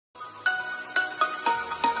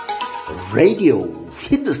Radio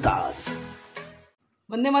Hindustan.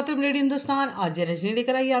 Vande Mataram radio Hindustan. RJ Rajni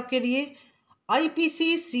लेकर आई आपके लिए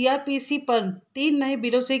आईपीसी सीआरपीसी पर 3 नए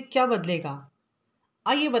बिलों से क्या बदलेगा,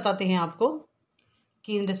 आइए बताते हैं आपको।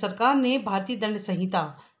 केंद्र सरकार ने भारतीय दंड संहिता,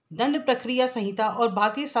 दंड प्रक्रिया संहिता और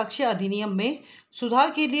भारतीय साक्ष्य अधिनियम में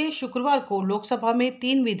सुधार के लिए शुक्रवार को लोकसभा में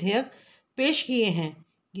 3 विधेयक पेश किए हैं।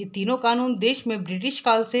 ये तीनों कानून देश में ब्रिटिश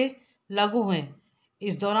काल से लागू हैं।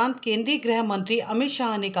 इस दौरान केंद्रीय गृह मंत्री अमित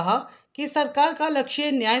शाह ने कहा कि सरकार का लक्ष्य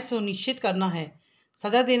न्याय सुनिश्चित करना है,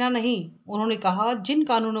 सजा देना नहीं। उन्होंने कहा, जिन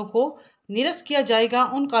कानूनों को निरस्त किया जाएगा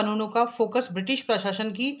उन कानूनों का फोकस ब्रिटिश प्रशासन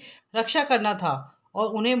की रक्षा करना था और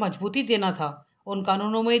उन्हें मजबूती देना था। उन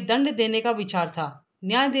कानूनों में दंड देने का विचार था,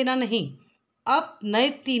 न्याय देना नहीं। अब नए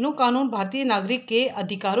तीनों कानून भारतीय नागरिक के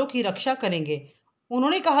अधिकारों की रक्षा करेंगे।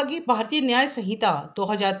 उन्होंने कहा कि भारतीय न्याय संहिता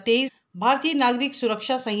 2023, भारतीय नागरिक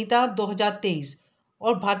सुरक्षा संहिता 2023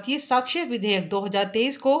 और भारतीय साक्ष्य विधेयक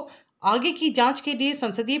 2023 को आगे की जांच के लिए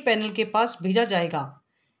संसदीय पैनल के पास भेजा जाएगा।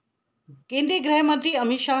 केंद्रीय गृह मंत्री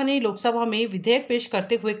अमित शाह ने लोकसभा में विधेयक पेश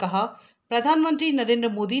करते हुए कहा, प्रधानमंत्री नरेंद्र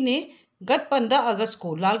मोदी ने गत 15 अगस्त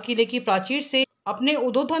को लाल किले की प्राचीर से अपने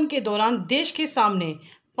उद्बोधन के दौरान देश के सामने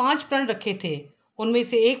 5 प्रण रखे थे। उनमें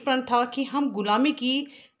से एक प्रण था कि हम गुलामी की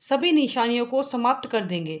सभी निशानियों को समाप्त कर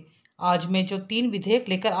देंगे। आज मैं जो 3 विधेयक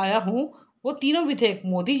लेकर आया हूँ, वो तीनों विधेयक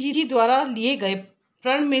मोदी जी द्वारा लिए गए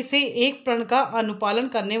प्रण में से एक प्रण का अनुपालन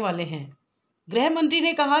करने वाले हैं। गृह मंत्री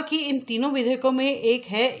ने कहा कि इन तीनों विधेयकों में एक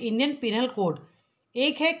है इंडियन पिनल कोड,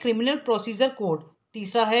 एक है क्रिमिनल प्रोसीजर कोड,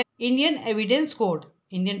 तीसरा है Indian evidence code.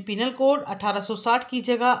 Indian penal code 1860 की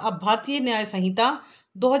जगह अब भारतीय न्याय संहिता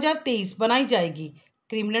 2023 बनाई जाएगी।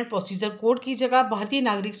 क्रिमिनल प्रोसीजर कोड की जगह भारतीय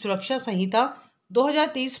नागरिक सुरक्षा संहिता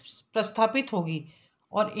 2023 प्रस्तापित होगी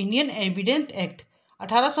और इंडियन एविडेंस एक्ट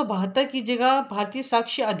 1872 की जगह भारतीय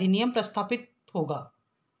साक्ष्य अधिनियम प्रस्तापित होगा।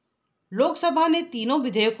 लोकसभा ने तीनों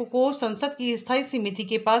विधेयकों को संसद की स्थायी समिति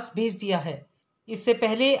के पास भेज दिया है। इससे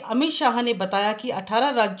पहले अमित शाह ने बताया कि 18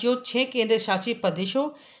 राज्यों, 6 केंद्र शासित प्रदेशों,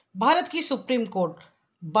 भारत की सुप्रीम कोर्ट,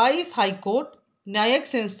 22 हाई कोर्ट, न्यायिक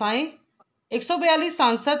संस्थाएं, 142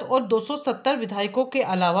 सांसद और 270 विधायकों के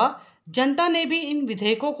अलावा जनता ने भी इन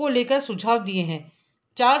विधेयकों को लेकर सुझाव दिए हैं।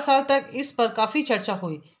 4 साल तक इस पर काफी चर्चा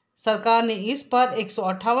हुई। सरकार ने इस पर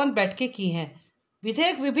 158 बैठकें की हैं।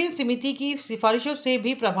 विधेयक विभिन्न समिति की सिफारिशों से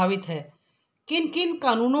भी प्रभावित है। किन किन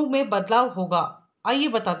कानूनों में बदलाव होगा, आइए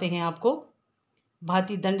बताते हैं आपको।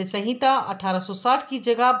 भारतीय दंड संहिता 1860 की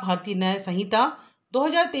जगह भारतीय न्याय संहिता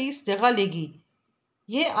 2023 जगह लेगी।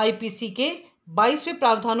 ये आईपीसी के 22वें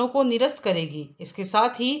प्रावधानों को निरस्त करेगी। इसके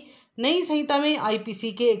साथ ही नई संहिता में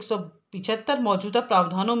आईपीसी के 175 मौजूदा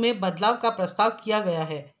प्रावधानों में बदलाव का प्रस्ताव किया गया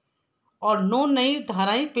है और 9 नई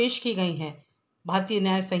धाराएं पेश की गई हैं। भारतीय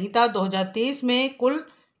न्याय संहिता 2023 में कुल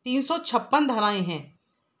 356 धाराएं हैं।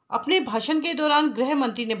 अपने भाषण के दौरान गृह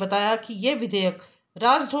मंत्री ने बताया कि यह विधेयक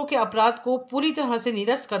राजद्रोह के अपराध को पूरी तरह से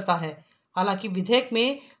निरस्त करता है। हालांकि विधेयक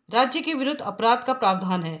में राज्य के विरुद्ध अपराध का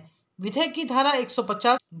प्रावधान है। विधेयक की धारा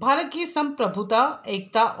 150 भारत की संप्रभुता,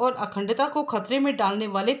 एकता और अखंडता को खतरे में डालने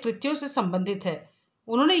वाले कृत्यों से संबंधित है।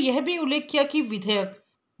 उन्होंने यह भी उल्लेख किया कि विधेयक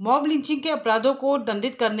मॉब लिंचिंग के अपराधों को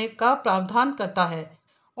दंडित करने का प्रावधान करता है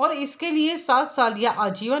और इसके लिए 7 साल या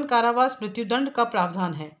आजीवन कारावास, मृत्युदंड का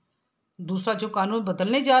प्रावधान है। दूसरा जो कानून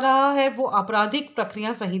बदलने जा रहा है वो आपराधिक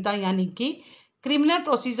प्रक्रिया संहिता यानी कि क्रिमिनल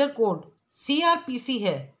प्रोसीजर कोड सीआरपीसी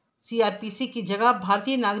है। सीआरपीसी की जगह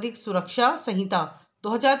भारतीय नागरिक सुरक्षा संहिता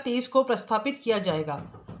 2023 को प्रस्तापित किया जाएगा।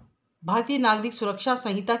 भारतीय नागरिक सुरक्षा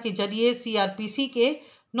संहिता के जरिए सीआरपीसी के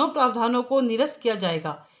 9 प्रावधानों को निरस्त किया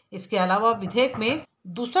जाएगा। इसके अलावा विधेयक में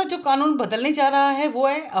दूसरा जो कानून बदलने जा रहा है वो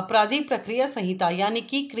है आपराधिक प्रक्रिया संहिता यानी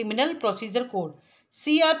कि क्रिमिनल प्रोसीजर कोड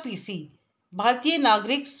सीआरपीसी। भारतीय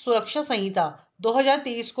नागरिक सुरक्षा संहिता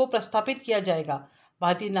 2023 को प्रस्तापित किया जाएगा।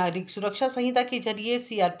 भारतीय नागरिक सुरक्षा संहिता के जरिए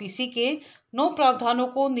सीआरपीसी के 9 प्रावधानों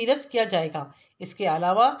को निरस्त किया जाएगा। इसके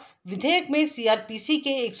अलावा विधेयक में सीआरपीसी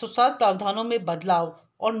के 107 प्रावधानों में बदलाव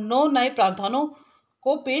और 9 नए प्रावधानों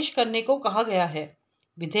को पेश करने को कहा गया है।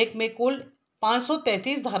 विधेयक में कुल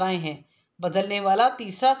 533 धाराएं हैं। बदलने वाला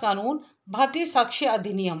तीसरा कानून भारतीय साक्ष्य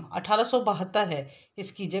अधिनियम 1872 है।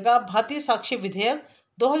 इसकी जगह भारतीय साक्ष्य विधेयक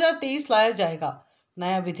 2023 लाया जाएगा।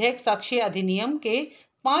 नया विधेयक साक्ष्य अधिनियम के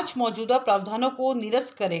 5 मौजूदा प्रावधानों को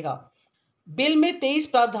निरस्त करेगा। बिल में 23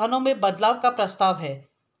 प्रावधानों में बदलाव का प्रस्ताव है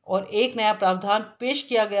और एक नया प्रावधान पेश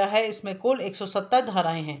किया गया है। इसमें कुल 170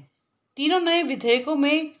 धाराएं हैं। तीनों नए विधेयकों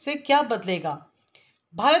में से क्या बदलेगा?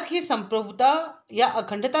 भारत की संप्रभुता या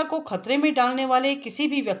अखंडता को खतरे में डालने वाले किसी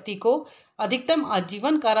भी व्यक्ति को अधिकतम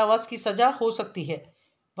आजीवन कारावास की सजा हो सकती है।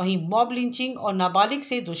 वहीं मॉब लिंचिंग और नाबालिग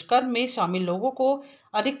से दुष्कर्म में शामिल लोगों को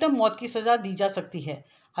अधिकतम मौत की सजा दी जा सकती है।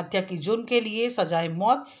 हत्या की जुर्म के लिए सजाए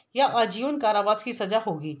मौत या आजीवन कारावास की सजा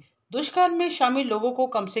होगी। दुष्कर्म में शामिल लोगों को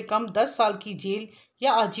कम से कम 10 साल की जेल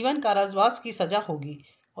या आजीवन कारावास की सजा होगी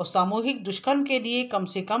और सामूहिक दुष्कर्म के लिए कम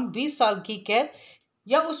से कम 20 साल की कैद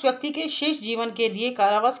या उस व्यक्ति के शेष जीवन के लिए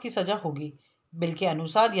कारावास की सजा होगी। बिल के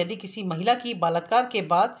अनुसार यदि किसी महिला की बलात्कार के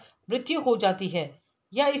बाद मृत्यु हो जाती है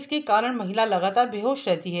या इसके कारण महिला लगातार बेहोश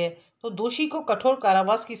रहती है तो दोषी को कठोर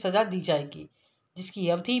कारावास की सजा दी जाएगी, जिसकी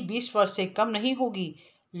अवधि 20 वर्ष से कम नहीं होगी,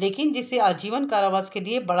 लेकिन जिसे आजीवन कारावास के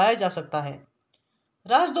लिए बढ़ाया जा सकता है।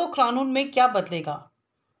 राजद्रोह कानून में क्या बदलेगा?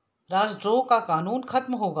 राजद्रोह का कानून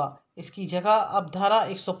खत्म होगा। इसकी जगह अब धारा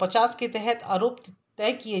 150 के तहत आरोप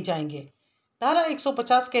तय किए जाएंगे। धारा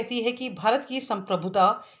 150 कहती है कि भारत की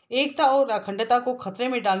संप्रभुता, एकता और अखंडता को खतरे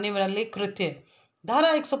में डालने वाले कृत्य।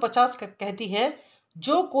 धारा 150 कहती है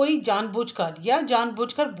जो कोई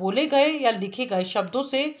जानबूझकर बोले गए या लिखे गए शब्दों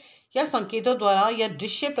से या संकेतों द्वारा या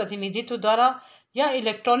दृश्य प्रतिनिधित्व द्वारा या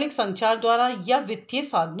इलेक्ट्रॉनिक संचार द्वारा या वित्तीय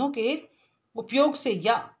साधनों के उपयोग से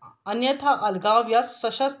या अन्यथा अलगाव या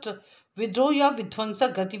सशस्त्र विद्रोह या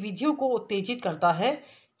विध्वंसक गतिविधियों को उत्तेजित करता है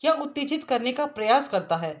या उत्तेजित करने का प्रयास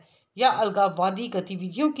करता है या अलगाववादी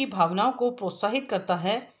गतिविधियों की भावनाओं को प्रोत्साहित करता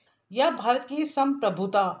है या भारत की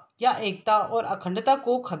संप्रभुता या एकता और अखंडता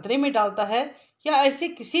को खतरे में डालता है या ऐसे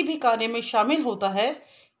किसी भी कार्य में शामिल होता है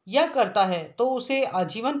या करता है तो उसे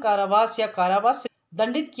आजीवन कारावास या कारावास से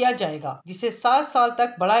दंडित किया जाएगा, जिसे 7 साल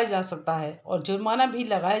तक बढ़ाया जा सकता है और जुर्माना भी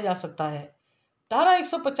लगाया जा सकता है। धारा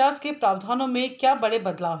 150 के प्रावधानों में क्या बड़े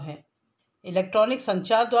बदलाव हैं? इलेक्ट्रॉनिक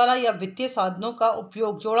संचार द्वारा या वित्तीय साधनों का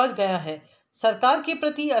उपयोग जोड़ा गया है। सरकार के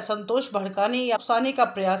प्रति असंतोष भड़काने या उकसाने का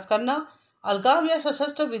प्रयास करना, अलगाव या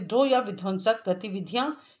सशस्त्र विद्रोह या विध्वंसक गतिविधियां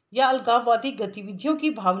या अलगाववादी गतिविधियों की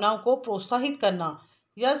भावनाओं को प्रोत्साहित करना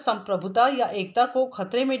या संप्रभुता या एकता को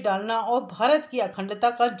खतरे में डालना और भारत की अखंडता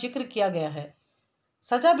का जिक्र किया गया है।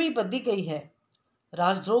 सजा भी बदली गई है।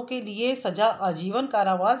 राजद्रोह के लिए सजा आजीवन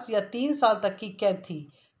कारावास या 3 साल तक की कैद थी,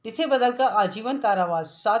 जिसे बदलकर आजीवन कारावास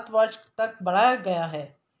 7 वर्ष तक बढ़ाया गया है।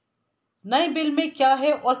 नए बिल में क्या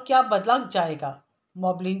है और क्या बदला जाएगा?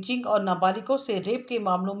 मॉब लिंचिंग और नाबालिगों से रेप के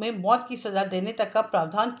मामलों में मौत की सजा देने तक का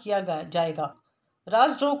प्रावधान किया जाएगा।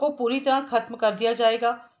 राजद्रोह को पूरी तरह खत्म कर दिया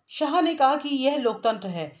जाएगा। शाह ने कहा कि यह लोकतंत्र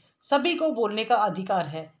है, सभी को बोलने का अधिकार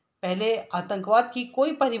है। पहले आतंकवाद की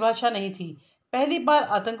कोई परिभाषा नहीं थी, पहली बार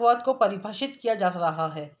आतंकवाद को परिभाषित किया जा रहा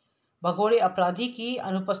है। भगोड़े अपराधी की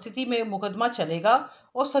अनुपस्थिति में मुकदमा चलेगा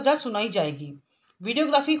और सजा सुनाई जाएगी।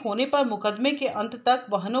 वीडियोग्राफी होने पर मुकदमे के अंत तक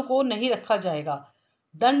वाहनों को नहीं रखा जाएगा।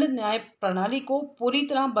 दंड न्याय प्रणाली को पूरी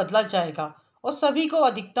तरह बदला जाएगा और सभी को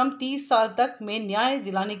अधिकतम 30 साल तक में न्याय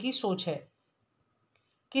दिलाने की सोच है।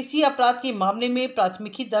 किसी अपराध के मामले में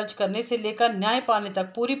प्राथमिकी दर्ज करने से लेकर न्याय पाने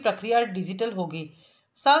तक पूरी प्रक्रिया डिजिटल होगी।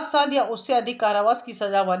 7 साल या उससे अधिक कारावास की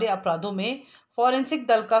सजा वाले अपराधों में फॉरेंसिक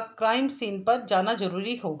दल का क्राइम सीन पर जाना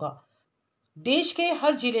जरूरी होगा। देश के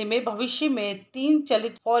हर जिले में भविष्य में 3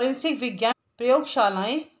 चलित फॉरेंसिक विज्ञान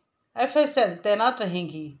प्रयोगशालाएं FSL तैनात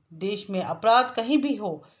रहेंगी। देश में अपराध कहीं भी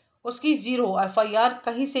हो, उसकी 0 FIR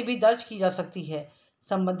कहीं से भी दर्ज की जा सकती है।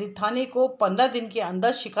 संबंधित थाने को 15 दिन के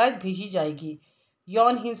अंदर शिकायत भेजी जाएगी।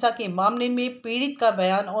 यौन हिंसा के मामले में पीड़ित का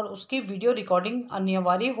बयान और उसकी वीडियो रिकॉर्डिंग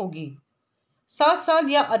अनिवार्य होगी। 7 साल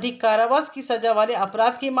या अधिक कारावास की सजा वाले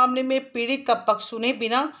अपराध के मामले में पीड़ित का पक्ष सुने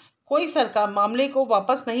बिना कोई सरकार मामले को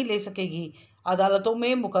वापस नहीं ले सकेगी। अदालतों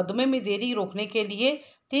में मुकदमे में देरी रोकने के लिए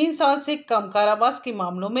 3 साल से कम कारावास के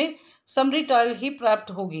मामलों में समरी ट्रायल ही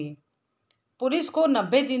प्राप्त होगी। पुलिस को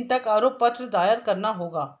 90 दिन तक आरोप पत्र दायर करना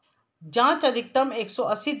होगा। जांच अधिकतम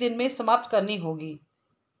 180 दिन में समाप्त करनी होगी।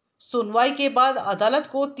 सुनवाई के बाद अदालत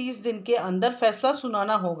को 30 दिन के अंदर फैसला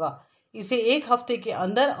सुनाना होगा। इसे 1 हफ्ते के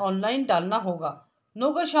अंदर ऑनलाइन डालना होगा।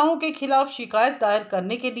 नौकरशाहों के खिलाफ शिकायत दायर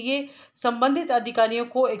करने के लिए संबंधित अधिकारियों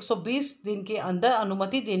को 120 दिन के अंदर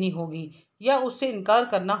अनुमति देनी होगी या उससे इनकार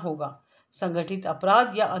करना होगा। संगठित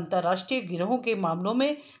अपराध या अंतर्राष्ट्रीय गिरोहों के मामलों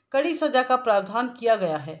में कड़ी सजा का प्रावधान किया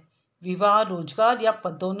गया है। विवाह, रोजगार या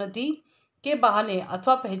पदोन्नति के बहाने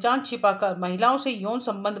अथवा पहचान छिपाकर महिलाओं से यौन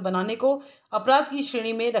संबंध बनाने को अपराध की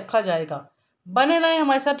श्रेणी में रखा जाएगा। बने रहें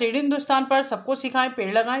हमारे साथ रेडियो हिंदुस्तान पर। सबको सिखाएं,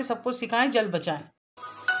 पेड़ लगाएं, सबको सिखाएं, जल बचाएं।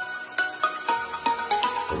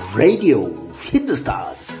 रेडियो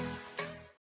हिंदुस्तान।